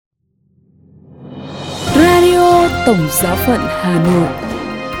Tổng Giáo phận Hà Nội.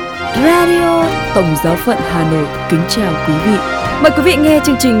 Radio Tổng Giáo phận Hà Nội kính chào quý vị. Mời quý vị nghe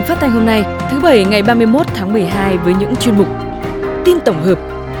chương trình phát thanh hôm nay, thứ Bảy ngày 31 tháng 12 với những chuyên mục tin tổng hợp,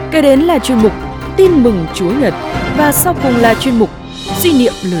 kế đến là chuyên mục tin mừng Chúa Nhật và sau cùng là chuyên mục suy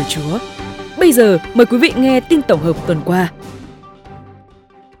niệm lời Chúa. Bây giờ mời quý vị nghe tin tổng hợp tuần qua.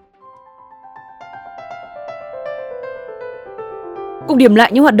 Cùng điểm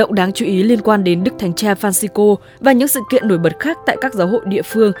lại những hoạt động đáng chú ý liên quan đến Đức Thánh Cha Francisco và những sự kiện nổi bật khác tại các giáo hội địa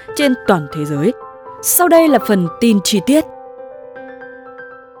phương trên toàn thế giới. Sau đây là phần tin chi tiết.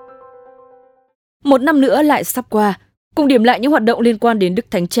 Một năm nữa lại sắp qua. Cùng điểm lại những hoạt động liên quan đến Đức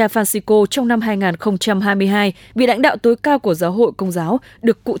Thánh Cha Francisco trong năm 2022, vị lãnh đạo tối cao của giáo hội Công giáo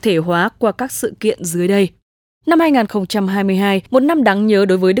được cụ thể hóa qua các sự kiện dưới đây. Năm 2022, một năm đáng nhớ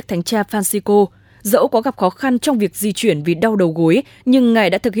đối với Đức Thánh Cha Francisco. Dẫu có gặp khó khăn trong việc di chuyển vì đau đầu gối, nhưng Ngài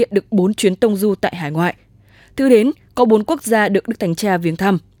đã thực hiện được 4 chuyến tông du tại hải ngoại. Thứ đến, có 4 quốc gia được Đức Thánh Cha viếng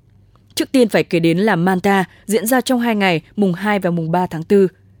thăm. Trước tiên phải kể đến là Malta, diễn ra trong 2 ngày, mùng 2 và mùng 3 tháng 4.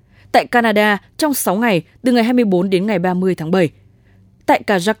 Tại Canada, trong 6 ngày, từ ngày 24 đến ngày 30 tháng 7. Tại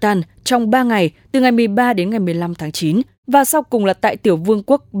Kazakhstan, trong 3 ngày, từ ngày 13 đến ngày 15 tháng 9. Và sau cùng là tại Tiểu Vương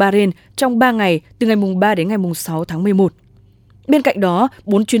quốc Bahrain, trong 3 ngày, từ ngày mùng 3 đến ngày mùng 6 tháng 11. Bên cạnh đó,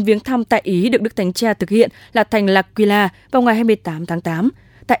 4 chuyến viếng thăm tại Ý được Đức Thánh Cha thực hiện là thành L'Aquila vào ngày 28 tháng 8,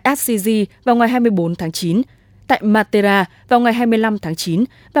 tại Assisi vào ngày 24 tháng 9, tại Matera vào ngày 25 tháng 9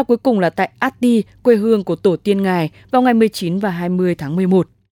 và cuối cùng là tại Asti, quê hương của tổ tiên Ngài, vào ngày 19 và 20 tháng 11.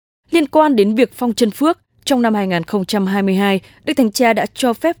 Liên quan đến việc phong chân phước, trong năm 2022, Đức Thánh Cha đã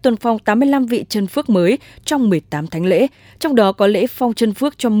cho phép tuân phong 85 vị chân phước mới trong 18 thánh lễ, trong đó có lễ phong chân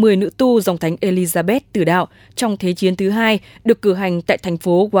phước cho 10 nữ tu dòng thánh Elizabeth tử đạo trong Thế chiến thứ hai được cử hành tại thành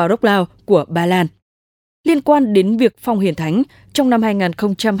phố Wrocław của Ba Lan. Liên quan đến việc phong hiển thánh, trong năm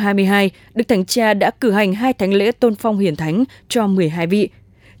 2022, Đức Thánh Cha đã cử hành 2 thánh lễ tôn phong hiển thánh cho 12 vị.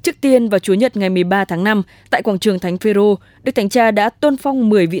 Trước tiên vào Chủ nhật ngày 13 tháng 5, tại quảng trường Thánh Phêrô, Đức Thánh Cha đã tôn phong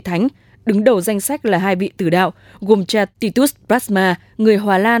 10 vị thánh. Đứng đầu danh sách là 2 vị tử đạo, gồm cha Titus Prasma, người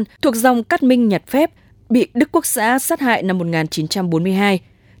Hòa Lan, thuộc dòng Cát Minh Nhặt Phép, bị Đức Quốc xã sát hại năm 1942.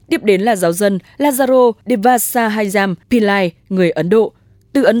 Tiếp đến là giáo dân Lazaro Devasahayam Pillai, người Ấn Độ,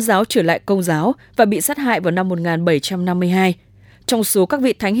 từ Ấn giáo trở lại Công giáo và bị sát hại vào năm 1752. Trong số các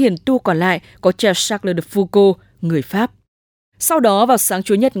vị thánh hiền tu còn lại có cha Charles de Foucault, người Pháp. Sau đó vào sáng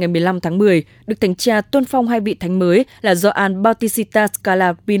Chủ nhật ngày 15 tháng 10, Đức Thánh Cha tôn phong 2 vị thánh mới là Gioan Battista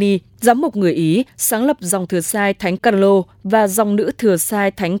Scalabrini, giám mục người Ý, sáng lập dòng thừa sai Thánh Carlo và dòng nữ thừa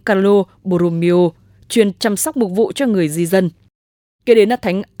sai Thánh Carlo Borromeo, chuyên chăm sóc mục vụ cho người di dân. Kế đến là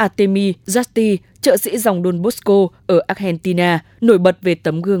Thánh Artemi Justi, trợ sĩ dòng Don Bosco ở Argentina, nổi bật về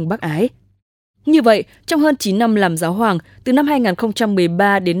tấm gương bác ái. Như vậy, trong hơn 9 năm làm giáo hoàng, từ năm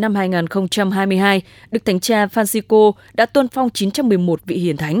 2013 đến năm 2022, Đức Thánh Cha Francisco đã tôn phong 911 vị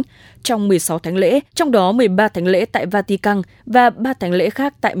hiển thánh trong 16 thánh lễ, trong đó 13 thánh lễ tại Vatican và 3 thánh lễ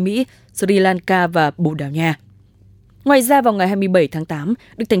khác tại Mỹ, Sri Lanka và Bồ Đào Nha. Ngoài ra, vào ngày 27 tháng 8,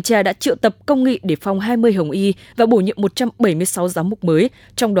 Đức Thánh Cha đã triệu tập công nghị để phong 20 hồng y và bổ nhiệm 176 giám mục mới,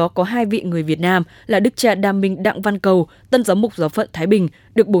 trong đó có 2 vị người Việt Nam là Đức cha Đam Minh Đặng Văn Cầu, tân giám mục giáo phận Thái Bình,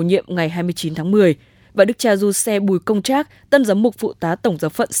 được bổ nhiệm ngày 29 tháng 10, và Đức cha Du-xe Bùi Công Trác, tân giám mục phụ tá tổng giáo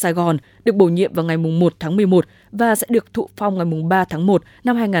phận Sài Gòn, được bổ nhiệm vào ngày 1 tháng 11 và sẽ được thụ phong ngày 3 tháng 1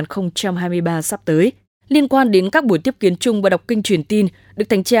 năm 2023 sắp tới. Liên quan đến các buổi tiếp kiến chung và đọc kinh truyền tin, Đức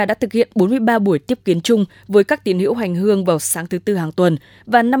Thánh Cha đã thực hiện 43 buổi tiếp kiến chung với các tín hữu hành hương vào sáng thứ Tư hàng tuần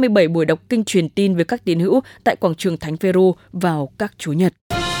và 57 buổi đọc kinh truyền tin với các tín hữu tại quảng trường Thánh Phêrô vào các Chủ nhật.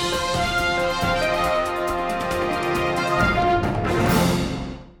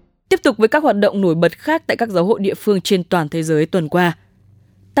 Tiếp tục với các hoạt động nổi bật khác tại các giáo hội địa phương trên toàn thế giới tuần qua.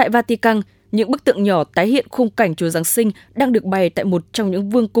 Tại Vatican, những bức tượng nhỏ tái hiện khung cảnh Chúa Giáng sinh đang được bày tại một trong những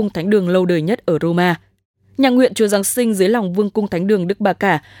vương cung thánh đường lâu đời nhất ở Roma. Nhà nguyện Chúa Giáng sinh dưới lòng vương cung thánh đường Đức Bà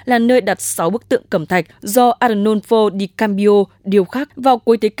Cả là nơi đặt 6 bức tượng cẩm thạch do Arnolfo di Cambio điêu khắc vào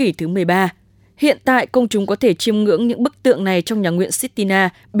cuối thế kỷ thứ 13. Hiện tại, công chúng có thể chiêm ngưỡng những bức tượng này trong nhà nguyện Sistina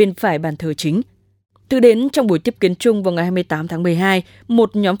bên phải bàn thờ chính. Từ đến trong buổi tiếp kiến chung vào ngày 28 tháng 12,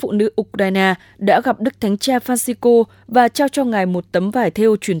 một nhóm phụ nữ Ukraine đã gặp Đức Thánh Cha Francisco và trao cho Ngài một tấm vải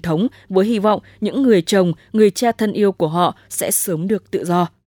thêu truyền thống với hy vọng những người chồng, người cha thân yêu của họ sẽ sớm được tự do.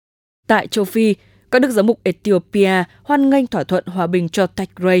 Tại châu Phi, các đức giám mục Ethiopia hoan nghênh thỏa thuận hòa bình cho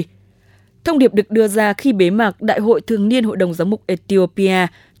Tigray. Thông điệp được đưa ra khi bế mạc Đại hội thường niên Hội đồng giám mục Ethiopia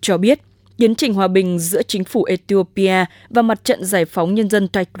cho biết tiến trình hòa bình giữa chính phủ Ethiopia và mặt trận giải phóng nhân dân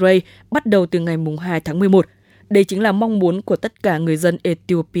Tigray bắt đầu từ ngày 2 tháng 11. Đây chính là mong muốn của tất cả người dân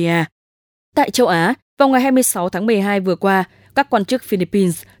Ethiopia. Tại châu Á, vào ngày 26 tháng 12 vừa qua, các quan chức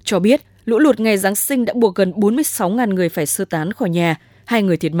Philippines cho biết lũ lụt ngày Giáng sinh đã buộc gần 46.000 người phải sơ tán khỏi nhà, 2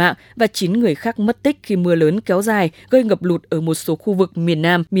 người thiệt mạng và 9 người khác mất tích khi mưa lớn kéo dài gây ngập lụt ở một số khu vực miền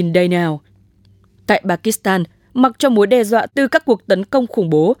Nam Mindanao. Tại Pakistan, mặc cho mối đe dọa từ các cuộc tấn công khủng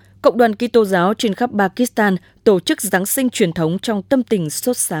bố, cộng đoàn Kitô giáo trên khắp Pakistan tổ chức Giáng sinh truyền thống trong tâm tình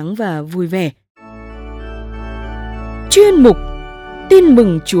sốt sáng và vui vẻ. Chuyên mục Tin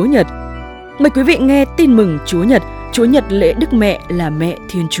mừng Chúa Nhật. Mời quý vị nghe Tin mừng Chúa Nhật lễ Đức Mẹ là Mẹ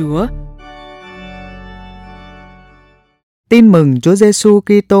Thiên Chúa. Tin mừng Chúa Giêsu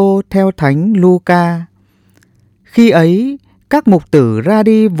Kitô theo Thánh Luca. Khi ấy, các mục tử ra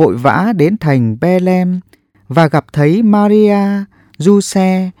đi vội vã đến thành Bethlehem và gặp thấy Maria,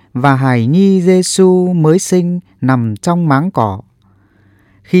 Giuse và hài nhi Giêsu mới sinh nằm trong máng cỏ.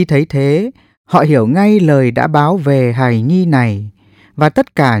 Khi thấy thế, họ hiểu ngay lời đã báo về hài nhi này, và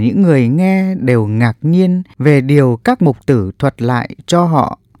tất cả những người nghe đều ngạc nhiên về điều các mục tử thuật lại cho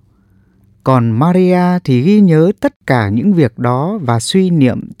họ. Còn Maria thì ghi nhớ tất cả những việc đó và suy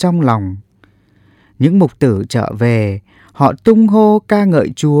niệm trong lòng. Những mục tử trở về, họ tung hô ca ngợi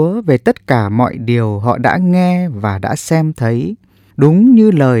Chúa về tất cả mọi điều họ đã nghe và đã xem thấy, đúng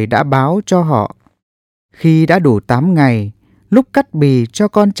như lời đã báo cho họ. Khi đã đủ 8 ngày, lúc cắt bì cho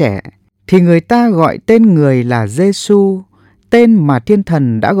con trẻ, thì người ta gọi tên người là Giêsu, tên mà Thiên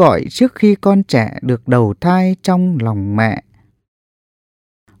Thần đã gọi trước khi con trẻ được đầu thai trong lòng mẹ.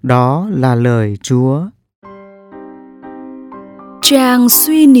 Đó là lời Chúa. Trang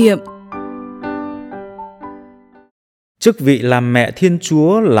suy niệm. Chức vị làm mẹ Thiên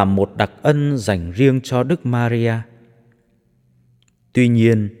Chúa là một đặc ân dành riêng cho Đức Maria. Tuy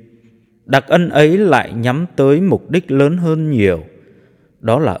nhiên, đặc ân ấy lại nhắm tới mục đích lớn hơn nhiều,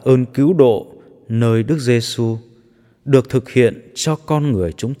 đó là ơn cứu độ nơi Đức Giêsu được thực hiện cho con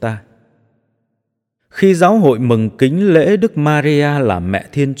người chúng ta. Khi giáo hội mừng kính lễ Đức Maria là mẹ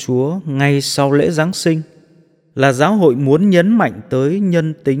Thiên Chúa ngay sau lễ Giáng sinh, là giáo hội muốn nhấn mạnh tới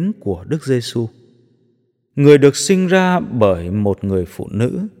nhân tính của Đức Giêsu, người được sinh ra bởi một người phụ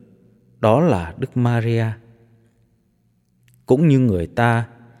nữ, đó là Đức Maria. Cũng như người ta,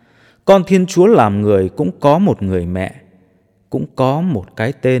 con Thiên Chúa làm người cũng có một người mẹ, cũng có một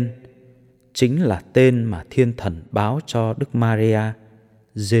cái tên, chính là tên mà Thiên Thần báo cho Đức Maria,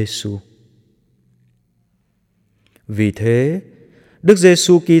 Giêsu. Vì thế, Đức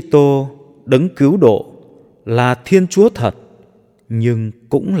Giêsu Kitô, đấng cứu độ, là Thiên Chúa thật, nhưng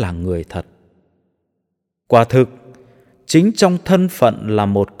cũng là người thật. Quả thực, chính trong thân phận là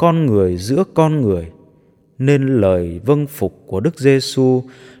một con người giữa con người, nên lời vâng phục của Đức Giêsu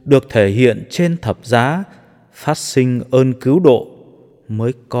được thể hiện trên thập giá, phát sinh ơn cứu độ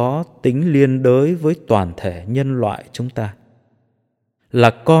mới có tính liên đới với toàn thể nhân loại chúng ta. Là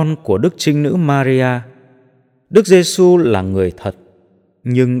con của Đức Trinh Nữ Maria, Đức Giêsu là người thật,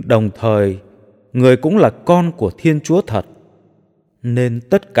 nhưng đồng thời người cũng là con của Thiên Chúa thật. Nên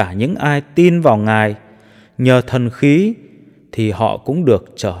tất cả những ai tin vào Ngài nhờ thần khí thì họ cũng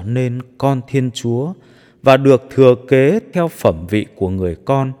được trở nên con Thiên Chúa và được thừa kế theo phẩm vị của người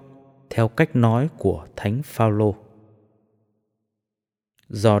con, theo cách nói của Thánh Phaolô.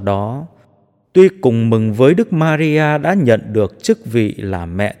 Do đó, tuy cùng mừng với Đức Maria đã nhận được chức vị là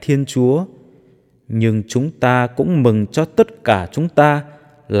mẹ Thiên Chúa, nhưng chúng ta cũng mừng cho tất cả chúng ta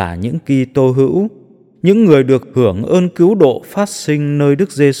là những Kitô hữu, những người được hưởng ơn cứu độ phát sinh nơi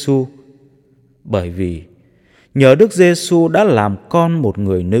Đức Giêsu. Bởi vì nhờ Đức Giêsu đã làm con một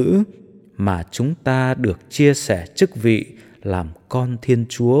người nữ mà chúng ta được chia sẻ chức vị làm con Thiên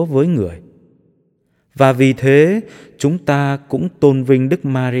Chúa với người. Và vì thế, chúng ta cũng tôn vinh Đức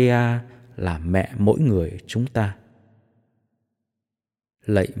Maria là mẹ mỗi người chúng ta.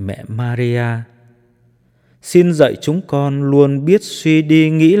 Lạy mẹ Maria, xin dạy chúng con luôn biết suy đi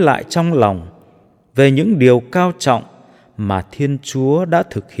nghĩ lại trong lòng về những điều cao trọng mà Thiên Chúa đã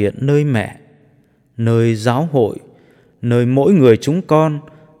thực hiện nơi mẹ, nơi giáo hội, nơi mỗi người chúng con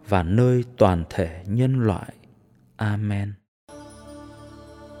và nơi toàn thể nhân loại. Amen.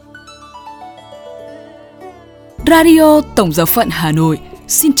 Radio Tổng Giáo phận Hà Nội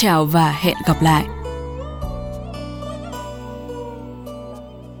xin chào và hẹn gặp lại.